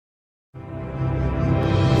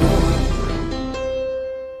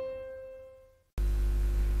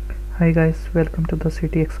Hi guys, welcome to the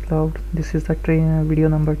CTXCLOUD. This is the video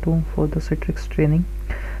number 2 for the Citrix training.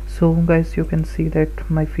 So guys, you can see that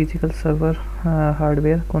my physical server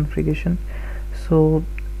hardware configuration. So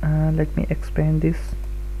let me expand this.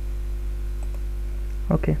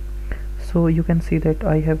 Okay, so you can see that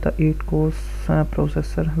I have the 8 cores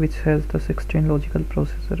processor which has the 16 logical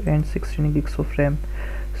processor and 16 gigs of RAM.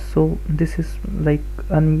 So this is like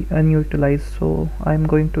unutilized, so I'm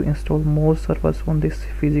going to install more servers on this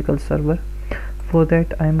physical server. For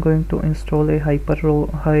that I'm going to install a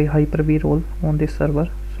Hyper-V role on this server.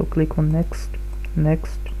 So click on next,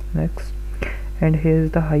 and here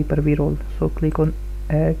is the Hyper-V role. So click on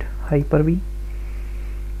add Hyper-V,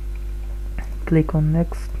 click on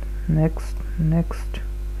next,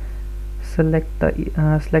 select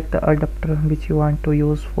the adapter which you want to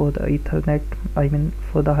use for the Ethernet,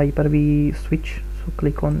 for the Hyper-V switch. So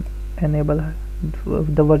click on enable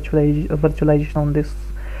the virtualization on this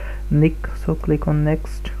NIC. So click on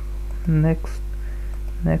next, and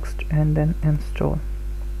then install.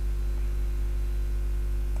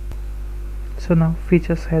 So now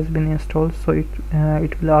features has been installed, so it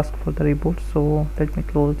will ask for the reboot. So let me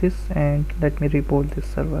close this and let me reboot this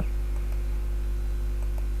server.